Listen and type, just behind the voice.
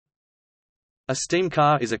A steam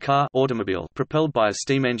car is a car automobile propelled by a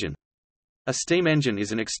steam engine. A steam engine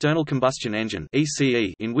is an external combustion engine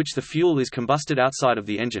 (ECE) in which the fuel is combusted outside of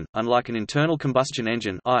the engine, unlike an internal combustion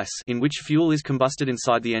engine (ICE) in which fuel is combusted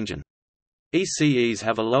inside the engine. ECEs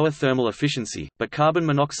have a lower thermal efficiency, but carbon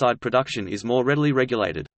monoxide production is more readily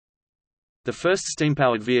regulated. The first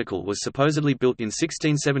steam-powered vehicle was supposedly built in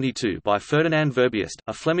 1672 by Ferdinand Verbiest,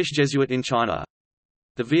 a Flemish Jesuit in China.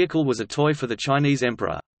 The vehicle was a toy for the Chinese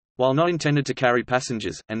emperor. While not intended to carry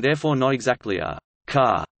passengers, and therefore not exactly a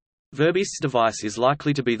car, Verbiest's device is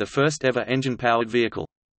likely to be the first ever engine-powered vehicle.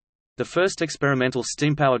 The first experimental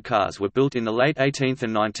steam-powered cars were built in the late 18th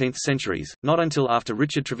and 19th centuries, not until after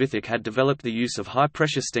Richard Trevithick had developed the use of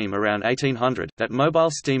high-pressure steam around 1800, that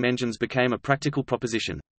mobile steam engines became a practical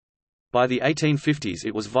proposition. By the 1850s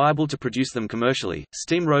it was viable to produce them commercially.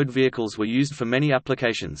 Steam road vehicles were used for many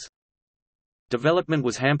applications. Development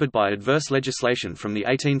was hampered by adverse legislation from the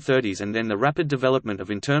 1830s and then the rapid development of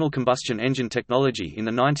internal combustion engine technology in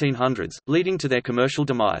the 1900s, leading to their commercial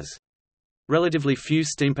demise. Relatively few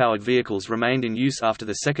steam-powered vehicles remained in use after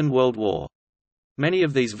the Second World War. Many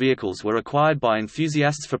of these vehicles were acquired by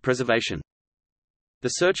enthusiasts for preservation. The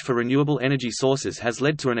search for renewable energy sources has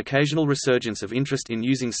led to an occasional resurgence of interest in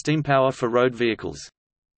using steam power for road vehicles.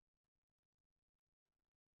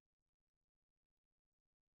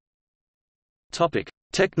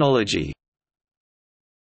 Technology.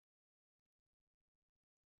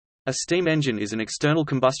 A steam engine is an external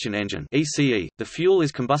combustion engine (ECE). The fuel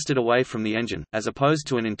is combusted away from the engine, as opposed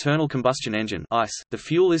to an internal combustion engine (ICE). The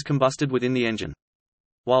fuel is combusted within the engine.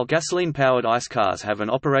 While gasoline-powered ICE cars have an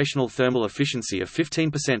operational thermal efficiency of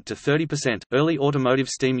 15% to 30%, early automotive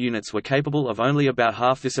steam units were capable of only about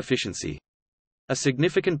half this efficiency. A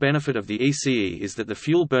significant benefit of the ECE is that the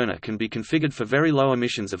fuel burner can be configured for very low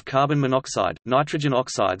emissions of carbon monoxide, nitrogen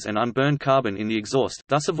oxides and unburned carbon in the exhaust,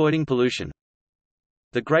 thus avoiding pollution.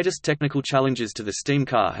 The greatest technical challenges to the steam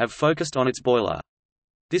car have focused on its boiler.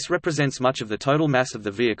 This represents much of the total mass of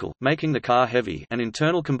the vehicle, making the car heavy. An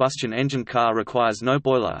internal combustion engine car requires no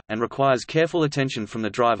boiler, and requires careful attention from the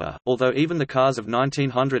driver, although even the cars of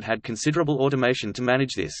 1900 had considerable automation to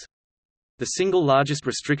manage this. The single largest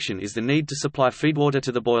restriction is the need to supply feedwater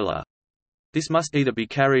to the boiler. This must either be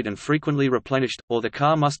carried and frequently replenished, or the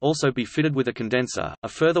car must also be fitted with a condenser, a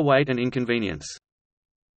further weight and inconvenience.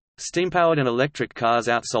 Steam-powered and electric cars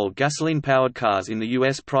outsold gasoline-powered cars in the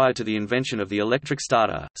U.S. prior to the invention of the electric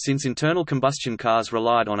starter, since internal combustion cars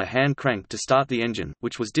relied on a hand crank to start the engine,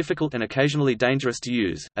 which was difficult and occasionally dangerous to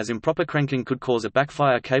use, as improper cranking could cause a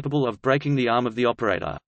backfire capable of breaking the arm of the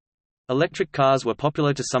operator. Electric cars were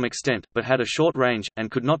popular to some extent, but had a short range,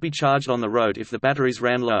 and could not be charged on the road if the batteries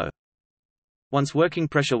ran low. Once working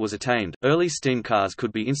pressure was attained, early steam cars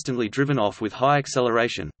could be instantly driven off with high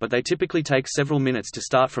acceleration, but they typically take several minutes to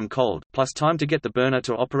start from cold, plus time to get the burner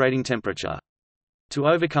to operating temperature. To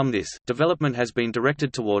overcome this, development has been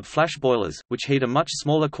directed toward flash boilers, which heat a much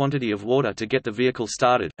smaller quantity of water to get the vehicle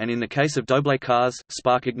started, and in the case of Doble cars,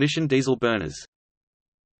 spark-ignition diesel burners.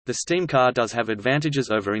 The steam car does have advantages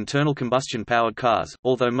over internal combustion-powered cars,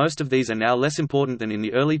 although most of these are now less important than in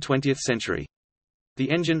the early 20th century. The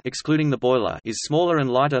engine, excluding the boiler, is smaller and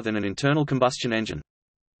lighter than an internal combustion engine.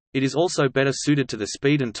 It is also better suited to the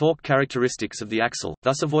speed and torque characteristics of the axle,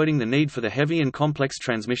 thus avoiding the need for the heavy and complex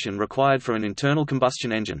transmission required for an internal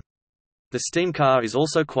combustion engine. The steam car is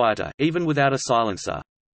also quieter, even without a silencer.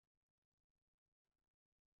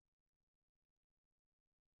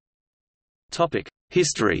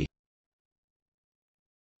 History.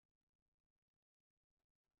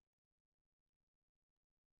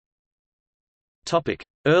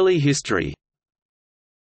 Early history.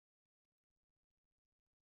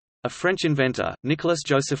 A French inventor,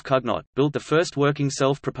 Nicolas-Joseph Cugnot, built the first working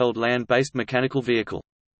self-propelled land-based mechanical vehicle.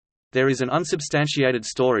 There is an unsubstantiated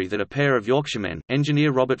story that a pair of Yorkshiremen,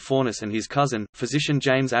 engineer Robert Fornes and his cousin, physician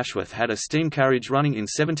James Ashworth, had a steam carriage running in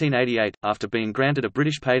 1788, after being granted a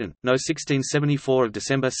British patent, No. 1674 of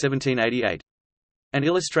December 1788. An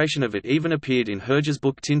illustration of it even appeared in Hergé's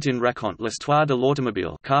book Tintin raconte l'histoire de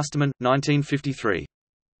l'automobile, Casterman, 1953.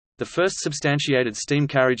 The first substantiated steam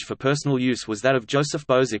carriage for personal use was that of Joseph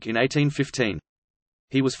Bozic in 1815.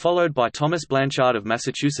 He was followed by Thomas Blanchard of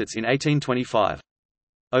Massachusetts in 1825.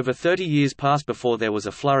 Over 30 years passed before there was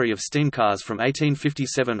a flurry of steam cars from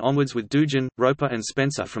 1857 onwards, with Dugin, Roper and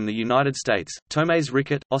Spencer from the United States, Thomés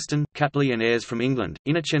Rickett, Austin, Catley and Ayres from England,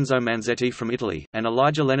 Innocenzo Manzetti from Italy, and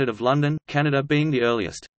Elijah Leonard of London, Canada being the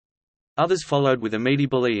earliest. Others followed, with Amédée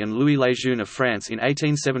Bollée and Louis Lejeune of France in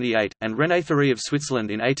 1878, and René Théry of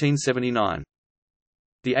Switzerland in 1879.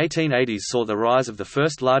 The 1880s saw the rise of the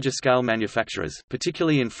first larger-scale manufacturers,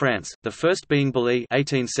 particularly in France, the first being Bollée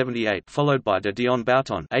 (1878), followed by de Dion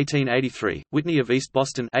Bouton (1883), Whitney of East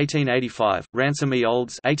Boston (1885), Ransom E.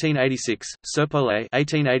 Olds (1886), Serpollet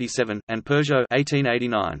 (1887), and Peugeot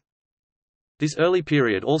 (1889). This early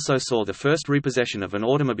period also saw the first repossession of an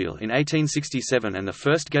automobile in 1867 and the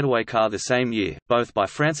first getaway car the same year, both by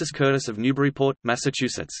Francis Curtis of Newburyport,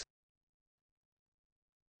 Massachusetts.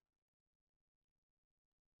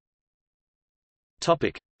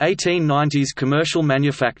 1890s commercial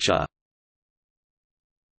manufacture.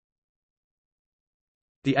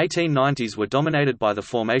 The 1890s were dominated by the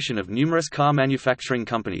formation of numerous car manufacturing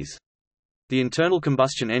companies. The internal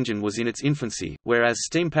combustion engine was in its infancy, whereas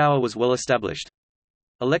steam power was well established.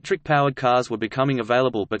 Electric-powered cars were becoming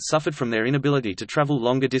available but suffered from their inability to travel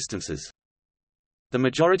longer distances. The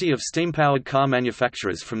majority of steam-powered car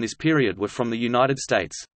manufacturers from this period were from the United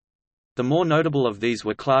States. The more notable of these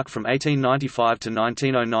were Clark from 1895 to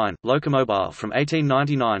 1909, Locomobile from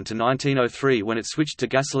 1899 to 1903 when it switched to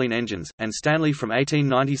gasoline engines, and Stanley from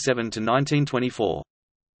 1897 to 1924.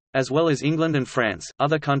 As well as England and France,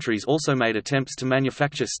 other countries also made attempts to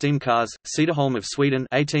manufacture steam cars. Cederholm of Sweden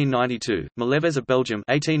 1892, Malevez of Belgium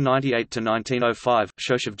 1898 to 1905,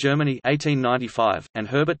 Schoch of Germany 1895, and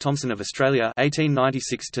Herbert Thompson of Australia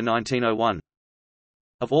 1896 to 1901.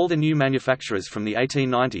 Of all the new manufacturers from the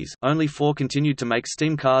 1890s, only 4 continued to make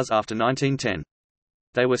steam cars after 1910.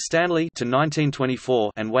 They were Stanley to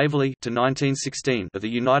 1924 and Waverley to 1916 of the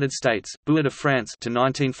United States, Buick of France to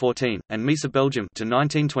 1914, and Mies of Belgium to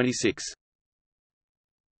 1926.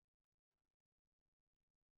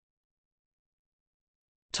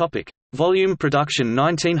 Topic: Volume production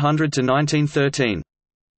 1900 to 1913.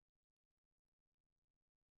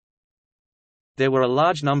 There were a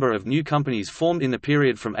large number of new companies formed in the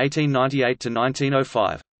period from 1898 to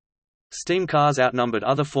 1905. Steam cars outnumbered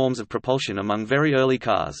other forms of propulsion among very early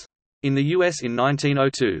cars. In the U.S. in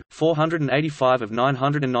 1902, 485 of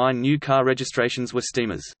 909 new car registrations were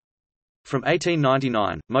steamers. From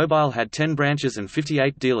 1899, Mobile had 10 branches and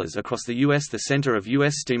 58 dealers across the U.S. The center of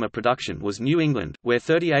U.S. steamer production was New England, where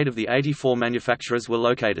 38 of the 84 manufacturers were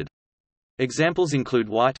located. Examples include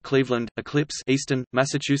White, Cleveland, Eclipse, Easton,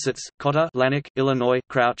 Massachusetts; Cotter, Lanark, Illinois;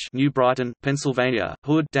 Crouch, New Brighton, Pennsylvania;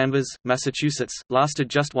 Hood, Danvers, Massachusetts, lasted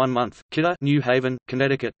just 1 month; Kidder, New Haven,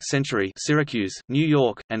 Connecticut; Century, Syracuse, New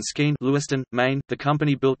York; and Skene, Lewiston, Maine. The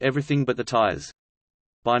company built everything but the tires.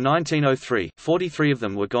 By 1903, 43 of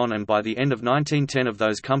them were gone, and by the end of 1910 of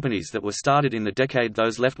those companies that were started in the decade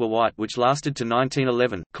those left were White, which lasted to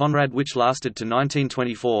 1911, Conrad, which lasted to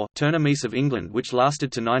 1924, Turner Mies of England, which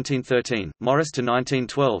lasted to 1913, Morris to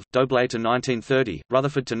 1912, Doble to 1930,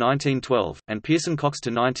 Rutherford to 1912, and Pearson Cox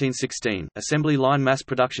to 1916. Assembly line mass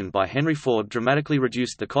production by Henry Ford dramatically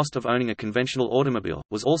reduced the cost of owning a conventional automobile,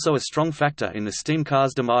 was also a strong factor in the steam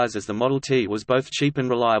car's demise as the Model T was both cheap and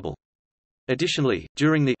reliable. Additionally,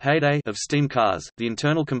 during the heyday of steam cars, the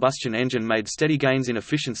internal combustion engine made steady gains in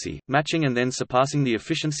efficiency, matching and then surpassing the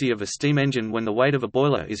efficiency of a steam engine when the weight of a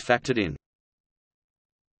boiler is factored in.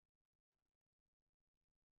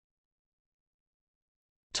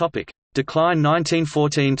 Topic: Decline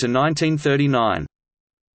 1914 to 1939.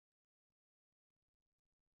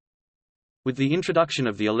 With the introduction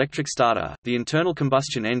of the electric starter, the internal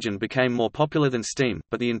combustion engine became more popular than steam,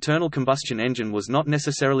 but the internal combustion engine was not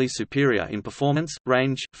necessarily superior in performance,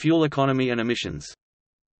 range, fuel economy and emissions.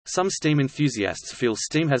 Some steam enthusiasts feel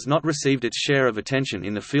steam has not received its share of attention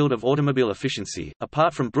in the field of automobile efficiency.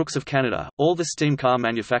 Apart from Brooks of Canada, all the steam car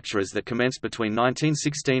manufacturers that commenced between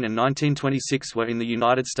 1916 and 1926 were in the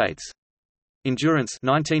United States. Endurance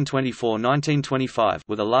 1924–1925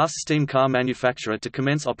 were the last steam car manufacturer to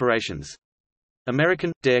commence operations.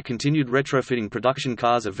 American Dare continued retrofitting production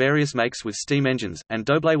cars of various makes with steam engines, and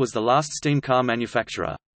Doble was the last steam car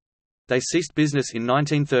manufacturer. They ceased business in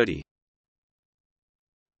 1930.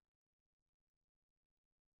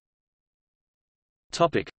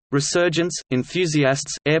 Topic: Resurgence,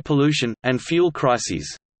 enthusiasts, air pollution, and fuel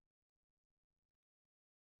crises.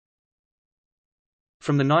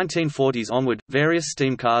 From the 1940s onward, various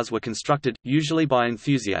steam cars were constructed, usually by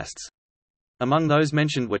enthusiasts. Among those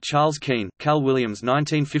mentioned were Charles Keane, Cal Williams'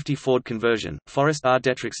 1950 Ford conversion, Forrest R.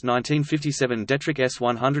 Detrick's 1957 Detrick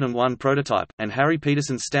S101 prototype, and Harry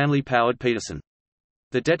Peterson's Stanley-powered Peterson.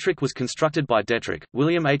 The Detrick was constructed by Detrick,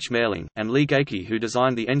 William H. Mehrling, and Lee Gakey, who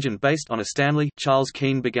designed the engine based on a Stanley. Charles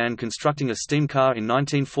Keane began constructing a steam car in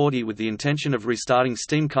 1940 with the intention of restarting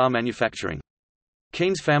steam car manufacturing.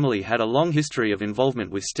 Keane's family had a long history of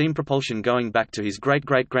involvement with steam propulsion going back to his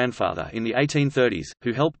great-great-grandfather in the 1830s,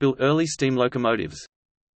 who helped build early steam locomotives.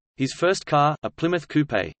 His first car, a Plymouth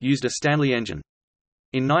Coupe, used a Stanley engine.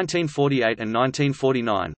 In 1948 and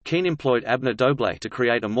 1949, Keen employed Abner Doble to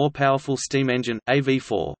create a more powerful steam engine, a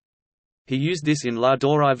V4. He used this in La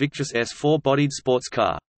Dorée Victress S4-bodied sports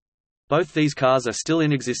car. Both these cars are still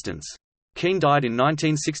in existence. Keen died in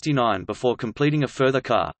 1969 before completing a further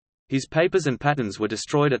car. His papers and patents were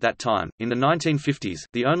destroyed at that time. In the 1950s,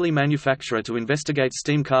 the only manufacturer to investigate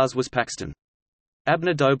steam cars was Paxton.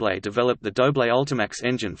 Abner Doble developed the Doble Ultimax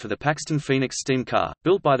engine for the Paxton Phoenix steam car,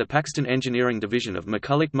 built by the Paxton Engineering Division of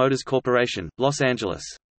McCulloch Motors Corporation, Los Angeles.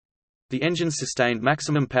 The engine's sustained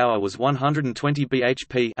maximum power was 120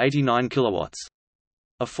 bhp, 89 kilowatts.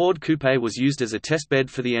 A Ford coupe was used as a test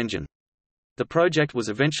bed for the engine. The project was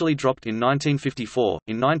eventually dropped in 1954.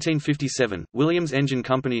 In 1957, Williams Engine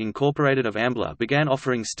Company Incorporated of Ambler began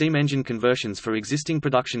offering steam engine conversions for existing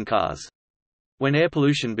production cars. When air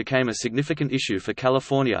pollution became a significant issue for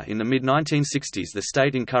California in the mid-1960s, the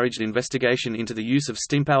state encouraged investigation into the use of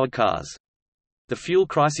steam-powered cars. The fuel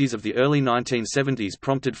crises of the early 1970s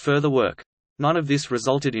prompted further work. None of this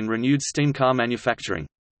resulted in renewed steam car manufacturing.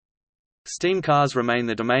 Steam cars remain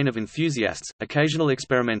the domain of enthusiasts, occasional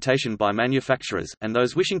experimentation by manufacturers, and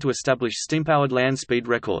those wishing to establish steam-powered land speed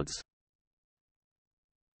records.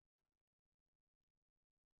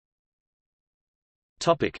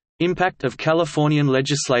 Impact of Californian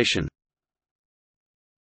legislation.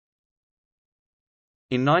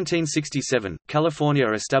 In 1967,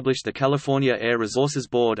 California established the California Air Resources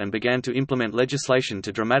Board and began to implement legislation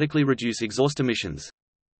to dramatically reduce exhaust emissions.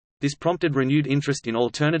 This prompted renewed interest in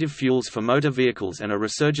alternative fuels for motor vehicles and a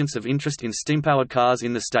resurgence of interest in steam-powered cars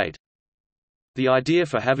in the state. The idea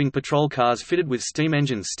for having patrol cars fitted with steam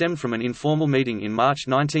engines stemmed from an informal meeting in March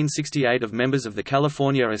 1968 of members of the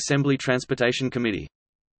California Assembly Transportation Committee.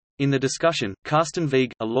 In the discussion, Carsten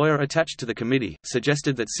Wieg, a lawyer attached to the committee,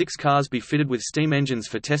 suggested that 6 cars be fitted with steam engines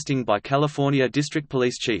for testing by California District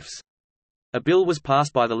Police Chiefs. A bill was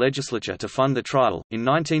passed by the legislature to fund the trial. In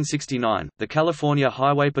 1969, the California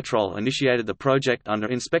Highway Patrol initiated the project under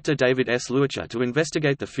Inspector David S. Luicher to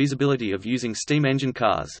investigate the feasibility of using steam engine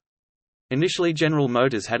cars. Initially, General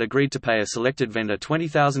Motors had agreed to pay a selected vendor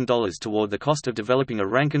 $20,000 toward the cost of developing a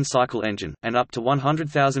Rankine cycle engine, and up to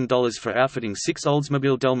 $100,000 for outfitting 6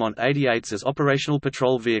 Oldsmobile Delmont 88s as operational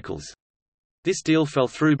patrol vehicles. This deal fell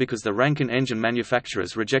through because the Rankine engine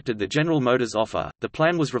manufacturers rejected the General Motors offer. The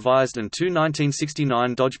plan was revised and 2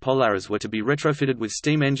 1969 Dodge Polaris were to be retrofitted with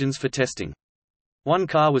steam engines for testing. One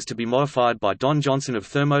car was to be modified by Don Johnson of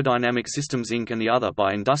Thermodynamic Systems Inc. and the other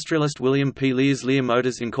by industrialist William P. Lear's Lear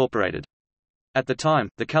Motors Incorporated. At the time,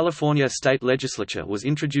 the California state legislature was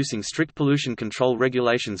introducing strict pollution control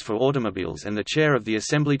regulations for automobiles, and the chair of the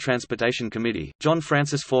Assembly Transportation Committee, John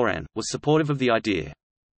Francis Foran, was supportive of the idea.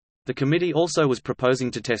 The committee also was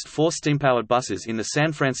proposing to test 4 steam-powered buses in the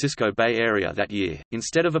San Francisco Bay Area that year.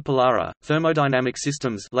 Instead of a Polara, Thermodynamic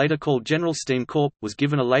Systems, later called General Steam Corp., was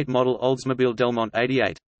given a late-model Oldsmobile Delmont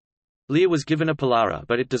 88. Lear was given a Polara,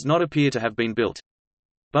 but it does not appear to have been built.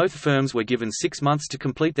 Both firms were given 6 months to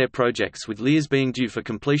complete their projects, with Lear's being due for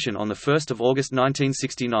completion on 1 August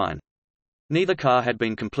 1969. Neither car had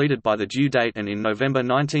been completed by the due date, and in November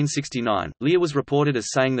 1969, Lear was reported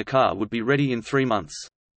as saying the car would be ready in 3 months.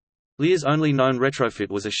 Lear's only known retrofit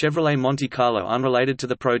was a Chevrolet Monte Carlo unrelated to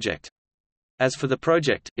the project. As for the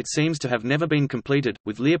project, it seems to have never been completed,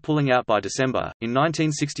 with Lear pulling out by December. In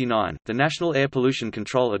 1969, the National Air Pollution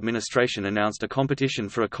Control Administration announced a competition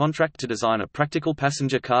for a contract to design a practical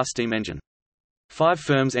passenger car steam engine. 5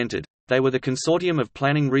 firms entered. They were the Consortium of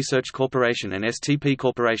Planning Research Corporation and STP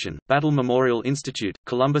Corporation, Battle Memorial Institute,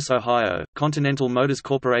 Columbus, Ohio, Continental Motors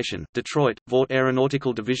Corporation, Detroit, Vought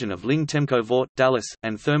Aeronautical Division of Ling Temco Vought, Dallas,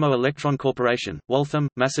 and Thermo Electron Corporation, Waltham,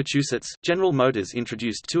 Massachusetts. General Motors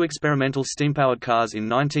introduced 2 experimental steam-powered cars in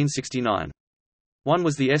 1969. One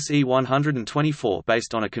was the SE-124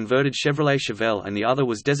 based on a converted Chevrolet Chevelle, and the other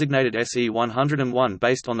was designated SE-101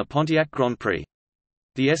 based on the Pontiac Grand Prix.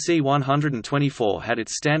 The SE-124 had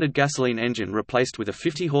its standard gasoline engine replaced with a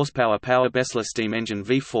 50-horsepower Power Bessler steam engine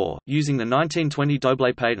V4, using the 1920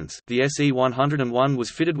 Doble patents. The SE-101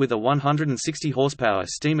 was fitted with a 160-horsepower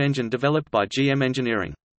steam engine developed by GM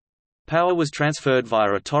Engineering. Power was transferred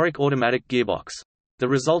via a Toric automatic gearbox. The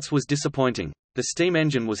results was disappointing. The steam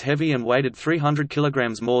engine was heavy and weighed 300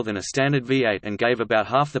 kilograms more than a standard V8 and gave about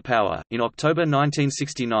half the power. In October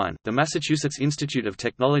 1969, the Massachusetts Institute of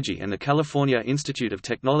Technology and the California Institute of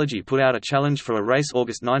Technology put out a challenge for a race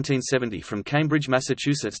August 1970 from Cambridge,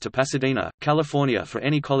 Massachusetts to Pasadena, California for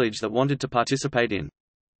any college that wanted to participate in.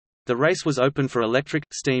 The race was open for electric,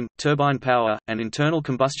 steam, turbine power, and internal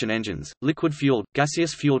combustion engines, liquid-fueled,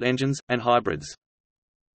 gaseous-fueled engines, and hybrids.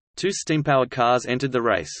 2 steam-powered cars entered the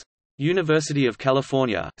race. University of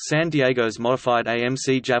California, San Diego's modified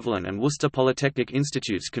AMC Javelin and Worcester Polytechnic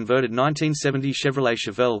Institute's converted 1970 Chevrolet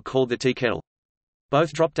Chevelle called the Tea Kettle.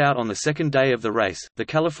 Both dropped out on the second day of the race. The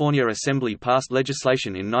California Assembly passed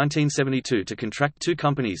legislation in 1972 to contract two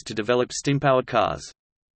companies to develop steam-powered cars.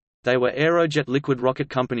 They were Aerojet Liquid Rocket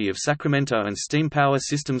Company of Sacramento and Steam Power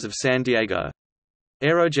Systems of San Diego.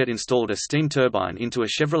 Aerojet installed a steam turbine into a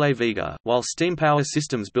Chevrolet Vega, while Steam Power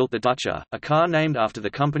Systems built the Dutcher, a car named after the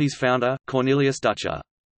company's founder, Cornelius Dutcher.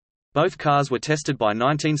 Both cars were tested by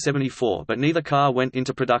 1974, but neither car went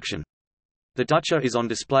into production. The Dutcher is on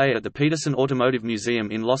display at the Peterson Automotive Museum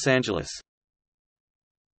in Los Angeles.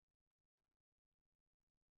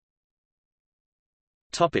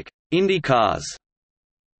 Indy Cars.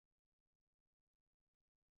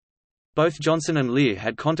 Both Johnson and Lear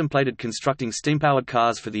had contemplated constructing steam-powered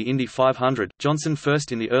cars for the Indy 500, Johnson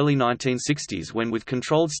first in the early 1960s when with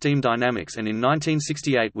controlled steam dynamics and in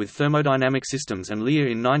 1968 with thermodynamic systems, and Lear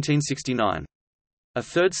in 1969. A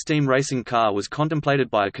third steam racing car was contemplated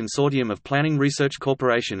by a consortium of Planning Research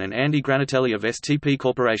Corporation and Andy Granatelli of STP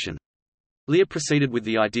Corporation. Lear proceeded with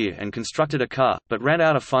the idea and constructed a car, but ran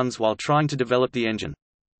out of funds while trying to develop the engine.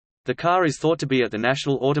 The car is thought to be at the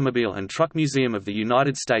National Automobile and Truck Museum of the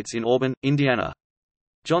United States in Auburn, Indiana.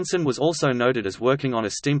 Johnson was also noted as working on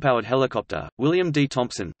a steam-powered helicopter. William D.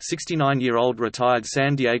 Thompson, 69-year-old retired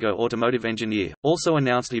San Diego automotive engineer, also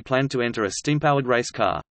announced he planned to enter a steam-powered race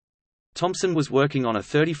car. Thompson was working on a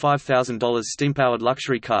 $35,000 steam-powered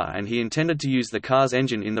luxury car, and he intended to use the car's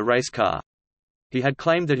engine in the race car. He had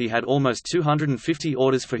claimed that he had almost 250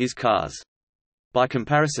 orders for his cars. By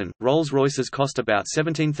comparison, Rolls-Royces cost about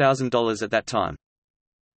 $17,000 at that time.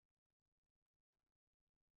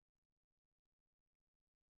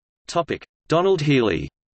 Donald Healey.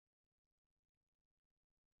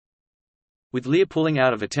 With Lear pulling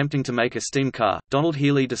out of attempting to make a steam car, Donald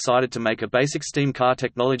Healey decided to make a basic steam car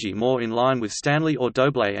technology more in line with Stanley or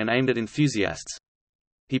Doble and aimed at enthusiasts.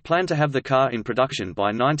 He planned to have the car in production by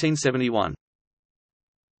 1971.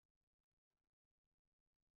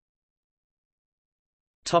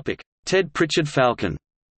 Ted Pritchard Falcon.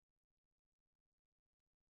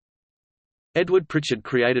 Edward Pritchard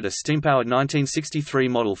created a steam-powered 1963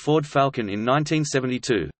 model Ford Falcon in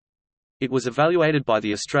 1972. It was evaluated by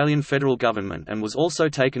the Australian federal government and was also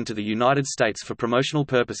taken to the United States for promotional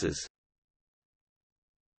purposes.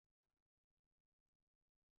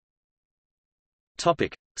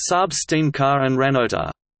 Saab Steam Car and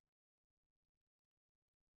Ranotor.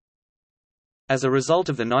 As a result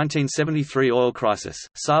of the 1973 oil crisis,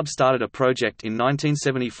 Saab started a project in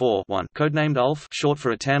 1974, codenamed ULF, short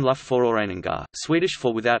for Utan Luftföroreningar, Swedish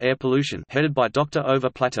for without air pollution, headed by Dr. Ove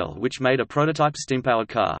Platell, which made a prototype steam-powered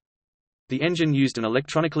car. The engine used an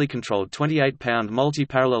electronically controlled 28-pound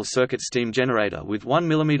multi-parallel circuit steam generator with 1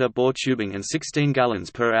 mm bore tubing and 16 gallons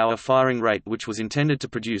per hour firing rate, which was intended to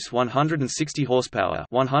produce 160 horsepower,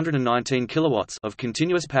 119 kilowatts of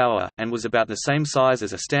continuous power, and was about the same size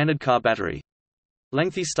as a standard car battery.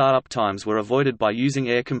 Lengthy startup times were avoided by using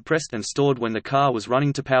air compressed and stored when the car was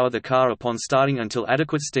running to power the car upon starting until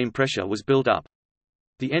adequate steam pressure was built up.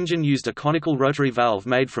 The engine used a conical rotary valve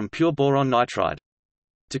made from pure boron nitride.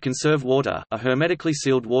 To conserve water, a hermetically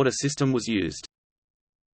sealed water system was used.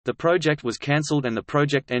 The project was cancelled and the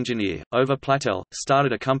project engineer, Ove Platell,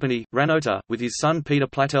 started a company, Ranotor, with his son Peter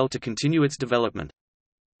Platell to continue its development.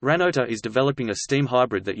 Ranotor is developing a steam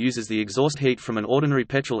hybrid that uses the exhaust heat from an ordinary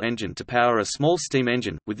petrol engine to power a small steam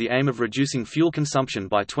engine, with the aim of reducing fuel consumption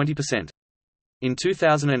by 20%. In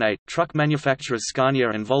 2008, truck manufacturers Scania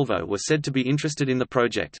and Volvo were said to be interested in the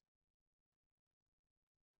project.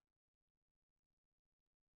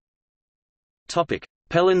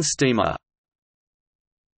 Pelland Steamer.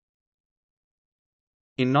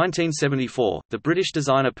 In 1974, the British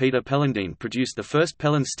designer Peter Pelland produced the first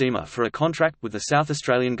Pelland Steamer for a contract with the South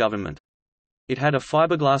Australian government. It had a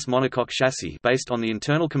fiberglass monocoque chassis based on the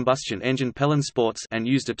internal combustion engine Pelland Sports and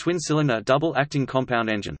used a twin-cylinder double-acting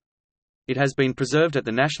compound engine. It has been preserved at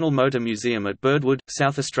the National Motor Museum at Birdwood,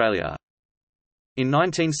 South Australia. In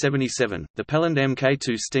 1977, the Pelland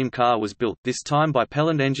Mk2 steam car was built, this time by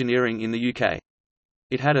Pelland Engineering in the UK.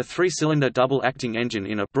 It had a three-cylinder double-acting engine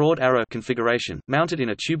in a broad arrow configuration, mounted in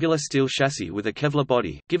a tubular steel chassis with a Kevlar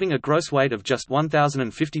body, giving a gross weight of just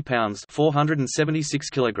 1,050 pounds (476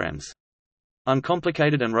 kilograms).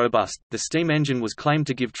 Uncomplicated and robust, the steam engine was claimed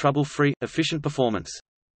to give trouble-free, efficient performance.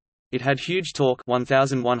 It had huge torque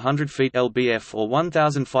 1,100 feet lbf or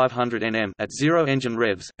 1,500 Nm at zero engine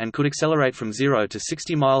revs, and could accelerate from 0 to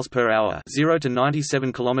 60 miles per hour 0 to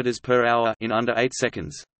 97 km per hour in under 8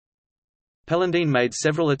 seconds. Pelland made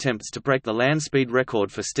several attempts to break the land speed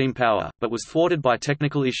record for steam power, but was thwarted by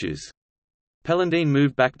technical issues. Pelland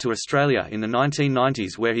moved back to Australia in the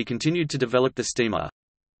 1990s where he continued to develop the steamer.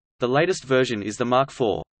 The latest version is the Mark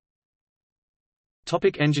IV.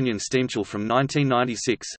 Enginion Steamcell from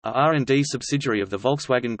 1996, a R&D subsidiary of the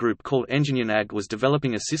Volkswagen Group called Enginion AG was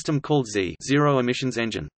developing a system called Z Zero Emissions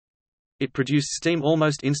Engine. It produced steam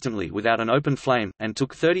almost instantly without an open flame, and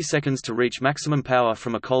took 30 seconds to reach maximum power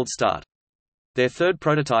from a cold start. Their third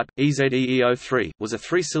prototype, EZEE03, was a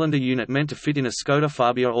three-cylinder unit meant to fit in a Škoda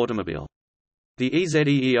Fabia automobile. The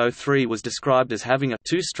EZEE03 was described as having a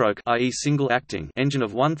two-stroke, i.e. single-acting, engine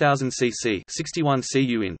of 1000 cc, 61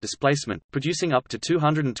 cu in displacement, producing up to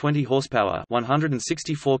 220 horsepower,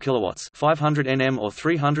 164 kilowatts, 500 Nm or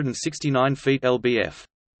 369 feet lbf.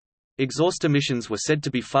 Exhaust emissions were said to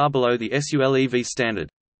be far below the SULEV standard.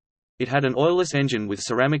 It had an oilless engine with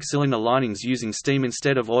ceramic cylinder linings using steam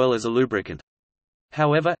instead of oil as a lubricant.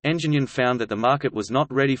 However, Enginion found that the market was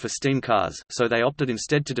not ready for steam cars, so they opted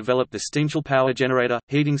instead to develop the Steamcell power generator,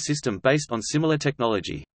 heating system based on similar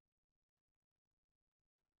technology.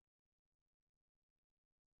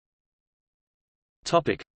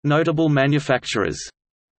 Notable manufacturers.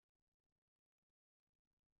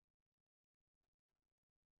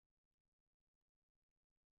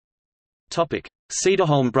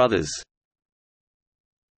 Cederholm brothers.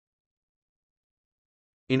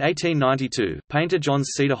 In 1892, painter John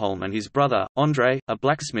Cederholm and his brother, André, a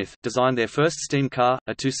blacksmith, designed their first steam car,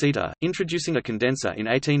 a two-seater, introducing a condenser in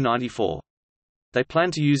 1894. They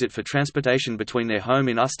planned to use it for transportation between their home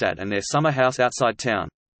in Ystad and their summer house outside town.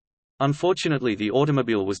 Unfortunately, the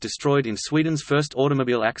automobile was destroyed in Sweden's first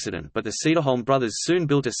automobile accident, but the Cederholm brothers soon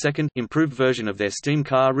built a second, improved version of their steam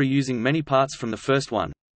car reusing many parts from the first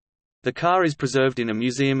one. The car is preserved in a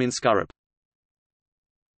museum in Skurup.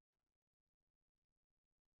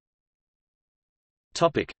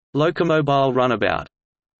 Locomobile Runabout.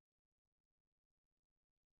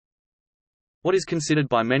 What is considered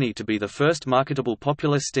by many to be the first marketable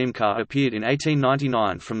popular steam car appeared in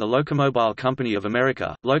 1899 from the Locomobile Company of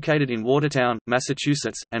America, located in Watertown,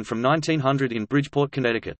 Massachusetts, and from 1900 in Bridgeport,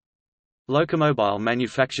 Connecticut. Locomobile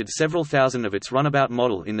manufactured several thousand of its Runabout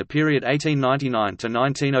model in the period 1899 to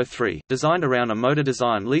 1903, designed around a motor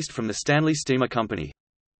design leased from the Stanley Steamer Company.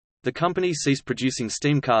 The company ceased producing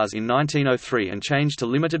steam cars in 1903 and changed to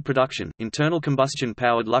limited production, internal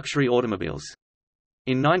combustion-powered luxury automobiles.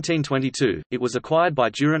 In 1922, it was acquired by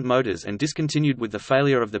Durant Motors and discontinued with the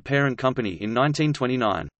failure of the parent company in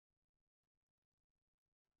 1929.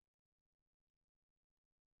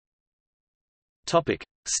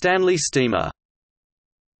 Stanley Steamer.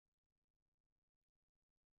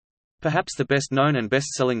 Perhaps the best-known and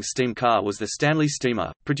best-selling steam car was the Stanley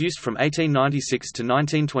Steamer, produced from 1896 to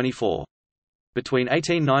 1924. Between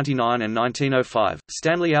 1899 and 1905,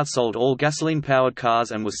 Stanley outsold all gasoline-powered cars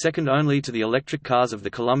and was second only to the electric cars of the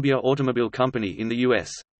Columbia Automobile Company in the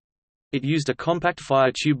U.S. It used a compact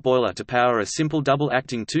fire tube boiler to power a simple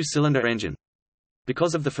double-acting two-cylinder engine.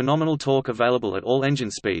 Because of the phenomenal torque available at all engine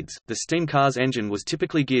speeds, the steam car's engine was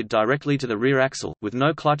typically geared directly to the rear axle, with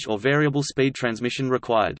no clutch or variable speed transmission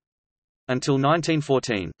required. Until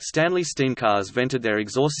 1914, Stanley steam cars vented their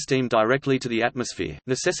exhaust steam directly to the atmosphere,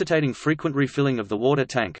 necessitating frequent refilling of the water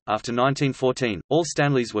tank. After 1914, all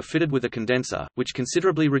Stanleys were fitted with a condenser, which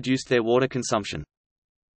considerably reduced their water consumption.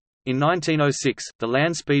 In 1906, the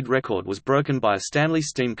land speed record was broken by a Stanley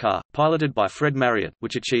steam car, piloted by Fred Marriott,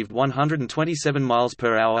 which achieved 127 miles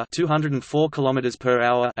per hour (204 kilometers per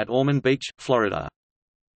hour) at Ormond Beach, Florida.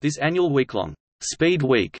 This annual week-long Speed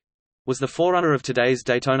Week was the forerunner of today's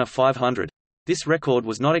Daytona 500. This record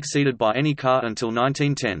was not exceeded by any car until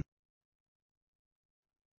 1910.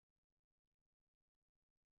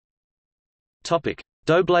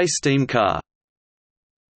 Doble Steam Car.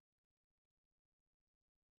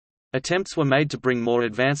 Attempts were made to bring more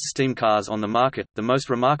advanced steam cars on the market, the most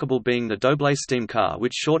remarkable being the Doble Steam Car,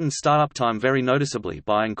 which shortened startup time very noticeably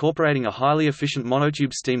by incorporating a highly efficient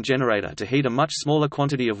monotube steam generator to heat a much smaller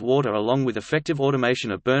quantity of water along with effective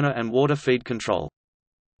automation of burner and water feed control.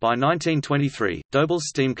 By 1923, Doble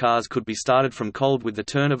steam cars could be started from cold with the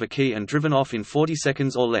turn of a key and driven off in 40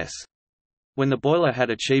 seconds or less. When the boiler had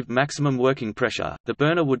achieved maximum working pressure, the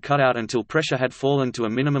burner would cut out until pressure had fallen to a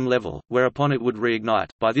minimum level, whereupon it would reignite.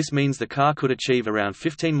 By this means the car could achieve around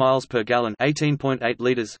 15 miles per gallon, 18.8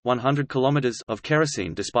 liters, 100 kilometers of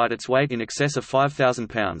kerosene despite its weight in excess of 5,000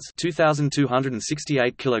 pounds,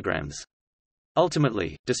 2,268 kilograms.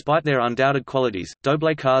 Ultimately, despite their undoubted qualities,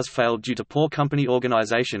 Doble cars failed due to poor company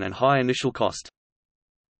organization and high initial cost.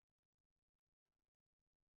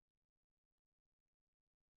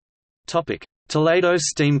 Toledo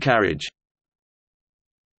steam carriage.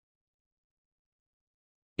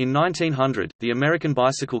 In 1900, the American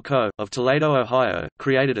Bicycle Co. of Toledo, Ohio,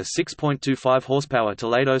 created a 6.25 horsepower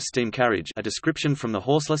Toledo steam carriage, a description from the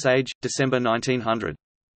Horseless Age, December 1900.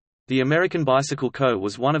 The American Bicycle Co.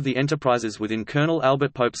 was one of the enterprises within Colonel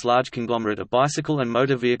Albert Pope's large conglomerate of bicycle and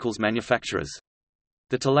motor vehicles manufacturers.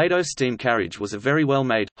 The Toledo steam carriage was a very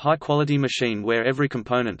well-made, high-quality machine where every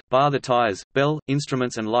component, bar the tires, bell,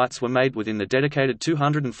 instruments and lights were made within the dedicated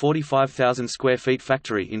 245,000 square feet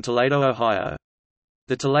factory in Toledo, Ohio.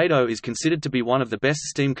 The Toledo is considered to be one of the best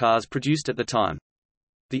steam cars produced at the time.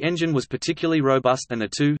 The engine was particularly robust and the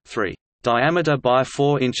 2.3 diameter by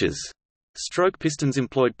 4 inches stroke pistons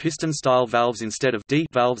employed piston-style valves instead of D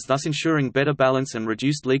valves, thus ensuring better balance and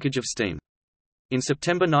reduced leakage of steam. In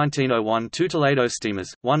September 1901, 2 Toledo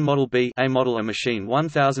steamers, one Model B A model, a machine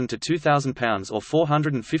 1,000 to 2,000 pounds or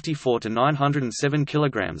 454 to 907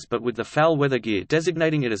 kilograms but with the foul weather gear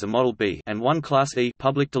designating it as a Model B, and one Class E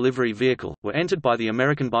public delivery vehicle, were entered by the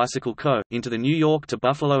American Bicycle Co. into the New York to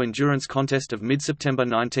Buffalo Endurance Contest of mid-September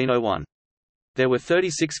 1901. There were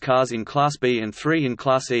 36 cars in Class B and 3 in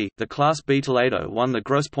Class E. The Class B Toledo won the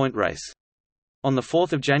Grosse Pointe race. On 4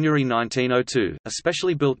 January 1902, a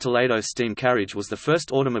specially built Toledo steam carriage was the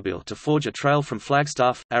first automobile to forge a trail from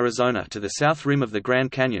Flagstaff, Arizona to the south rim of the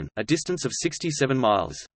Grand Canyon, a distance of 67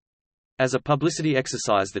 miles. As a publicity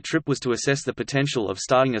exercise, the trip was to assess the potential of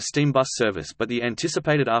starting a steam bus service, but the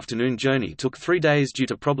anticipated afternoon journey took 3 days due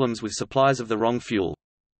to problems with supplies of the wrong fuel.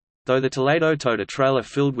 Though the Toledo towed a trailer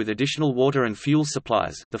filled with additional water and fuel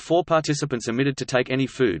supplies, the 4 participants omitted to take any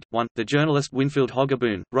food. The journalist Winfield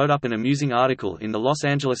Hoggaboon wrote up an amusing article in the Los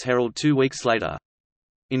Angeles Herald 2 weeks later.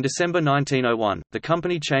 In December 1901, the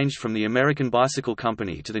company changed from the American Bicycle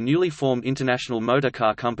Company to the newly formed International Motor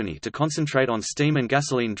Car Company to concentrate on steam and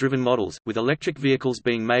gasoline-driven models, with electric vehicles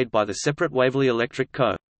being made by the separate Waverly Electric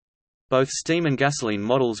Co. Both steam and gasoline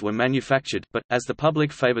models were manufactured, but, as the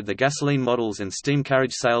public favored the gasoline models and steam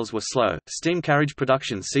carriage sales were slow, steam carriage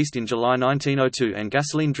production ceased in July 1902 and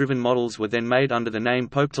gasoline-driven models were then made under the name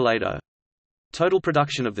Pope Toledo. Total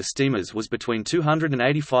production of the steamers was between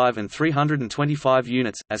 285 and 325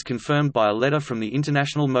 units, as confirmed by a letter from the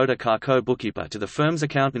International Motor Car Co. bookkeeper to the firm's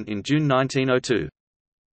accountant in June 1902.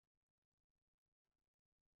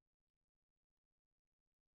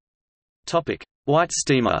 White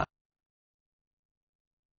steamer.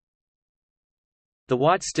 The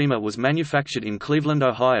White Steamer was manufactured in Cleveland,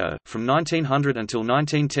 Ohio, from 1900 until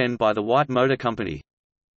 1910 by the White Motor Company.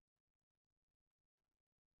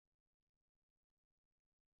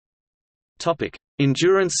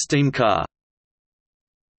 Endurance steam car.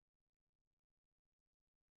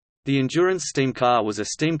 The Endurance steam car was a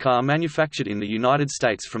steam car manufactured in the United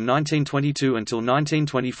States from 1922 until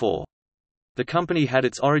 1924. The company had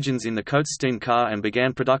its origins in the Coates steam car and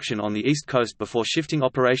began production on the East Coast before shifting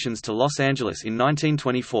operations to Los Angeles in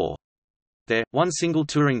 1924. There, one single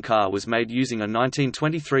touring car was made using a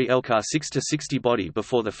 1923 Elcar 6-60 body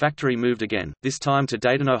before the factory moved again, this time to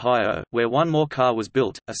Dayton, Ohio, where one more car was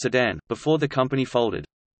built, a sedan, before the company folded.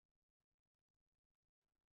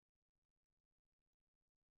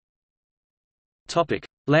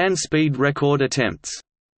 Land speed record attempts.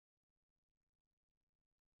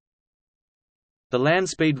 The land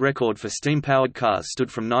speed record for steam-powered cars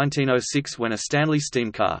stood from 1906 when a Stanley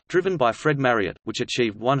Steam car, driven by Fred Marriott, which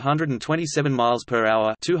achieved 127 miles per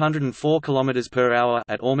hour (204 kilometers per hour)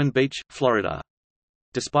 at Ormond Beach, Florida.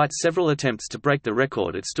 Despite several attempts to break the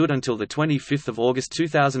record, it stood until 25 August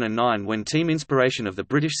 2009 when Team Inspiration of the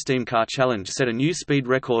British Steam Car Challenge set a new speed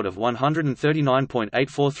record of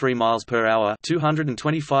 139.843 miles per hour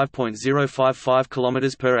 (225.055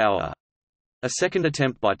 kilometers per hour). A second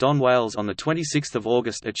attempt by Don Wales on 26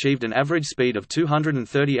 August achieved an average speed of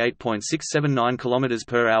 238.679 km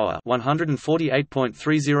per hour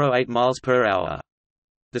 (148.308 miles per hour).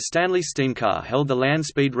 The Stanley Steam car held the land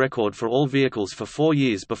speed record for all vehicles for 4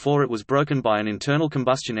 years before it was broken by an internal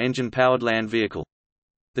combustion engine-powered land vehicle.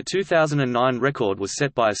 The 2009 record was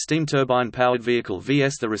set by a steam turbine-powered vehicle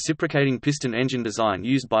vs the reciprocating piston engine design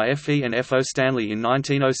used by FE and FO Stanley in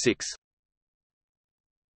 1906.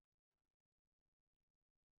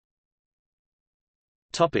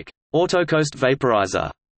 Autocoast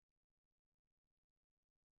Vaporizer.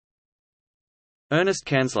 Ernest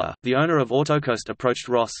Kanzler, the owner of Autocoast, approached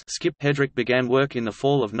Ross Skip Hedrick began work in the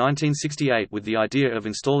fall of 1968 with the idea of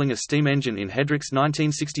installing a steam engine in Hedrick's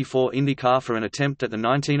 1964 Indy car for an attempt at the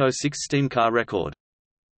 1906 steam car record.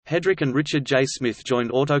 Hedrick and Richard J. Smith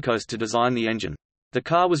joined Autocoast to design the engine. The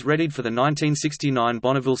car was readied for the 1969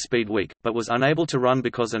 Bonneville Speed Week, but was unable to run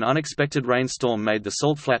because an unexpected rainstorm made the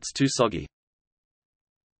salt flats too soggy.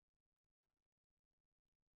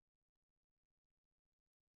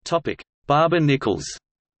 Barber-Nichols.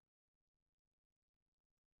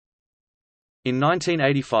 In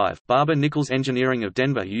 1985, Barber-Nichols Engineering of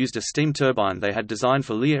Denver used a steam turbine they had designed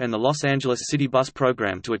for Lear and the Los Angeles City Bus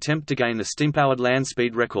program to attempt to gain the steam-powered land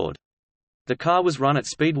speed record. The car was run at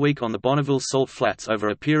Speed Week on the Bonneville Salt Flats over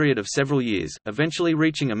a period of several years, eventually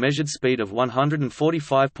reaching a measured speed of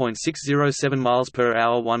 145.607 miles per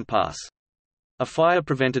hour one pass. A fire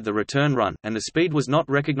prevented the return run, and the speed was not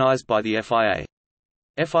recognized by the FIA.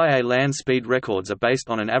 FIA land speed records are based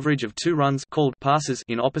on an average of 2 runs called passes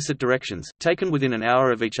in opposite directions, taken within an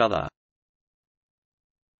hour of each other.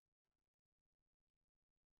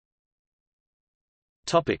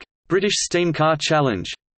 British Steam Car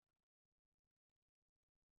Challenge.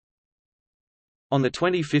 On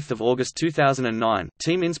 25 August 2009,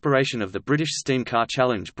 Team Inspiration of the British Steam Car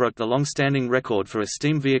Challenge broke the long-standing record for a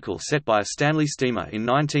steam vehicle set by a Stanley Steamer in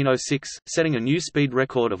 1906, setting a new speed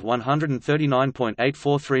record of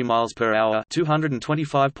 139.843 miles per hour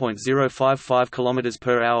 (225.055 kilometers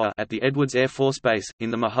per hour) at the Edwards Air Force Base,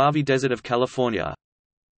 in the Mojave Desert of California.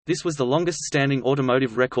 This was the longest-standing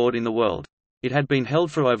automotive record in the world. It had been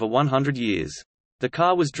held for over 100 years. The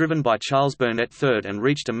car was driven by Charles Burnett III and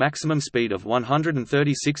reached a maximum speed of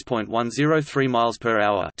 136.103 miles per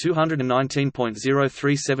hour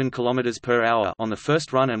 (219.037 kilometers per hour) on the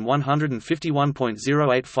first run and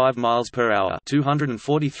 151.085 miles per hour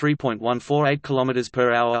 (243.148 kilometers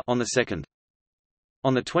per hour) on the second.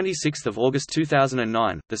 On 26 August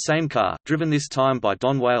 2009, the same car, driven this time by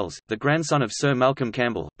Don Wales, the grandson of Sir Malcolm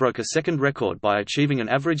Campbell, broke a second record by achieving an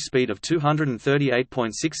average speed of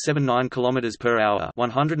 238.679 km per hour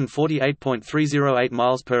 (148.308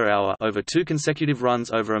 miles per hour) over 2 consecutive runs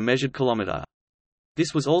over a measured kilometre.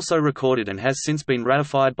 This was also recorded and has since been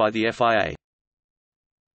ratified by the FIA.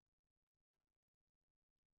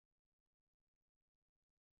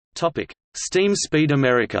 Steam Speed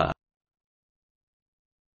America.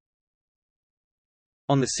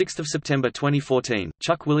 On 6 September 2014,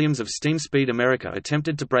 Chuck Williams of Steam Speed America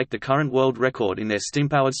attempted to break the current world record in their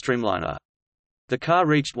steam-powered Streamliner. The car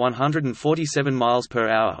reached 147 miles per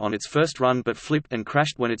hour on its first run but flipped and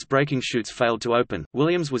crashed when its braking chutes failed to open.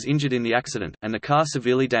 Williams was injured in the accident, and the car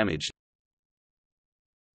severely damaged.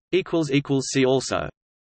 See also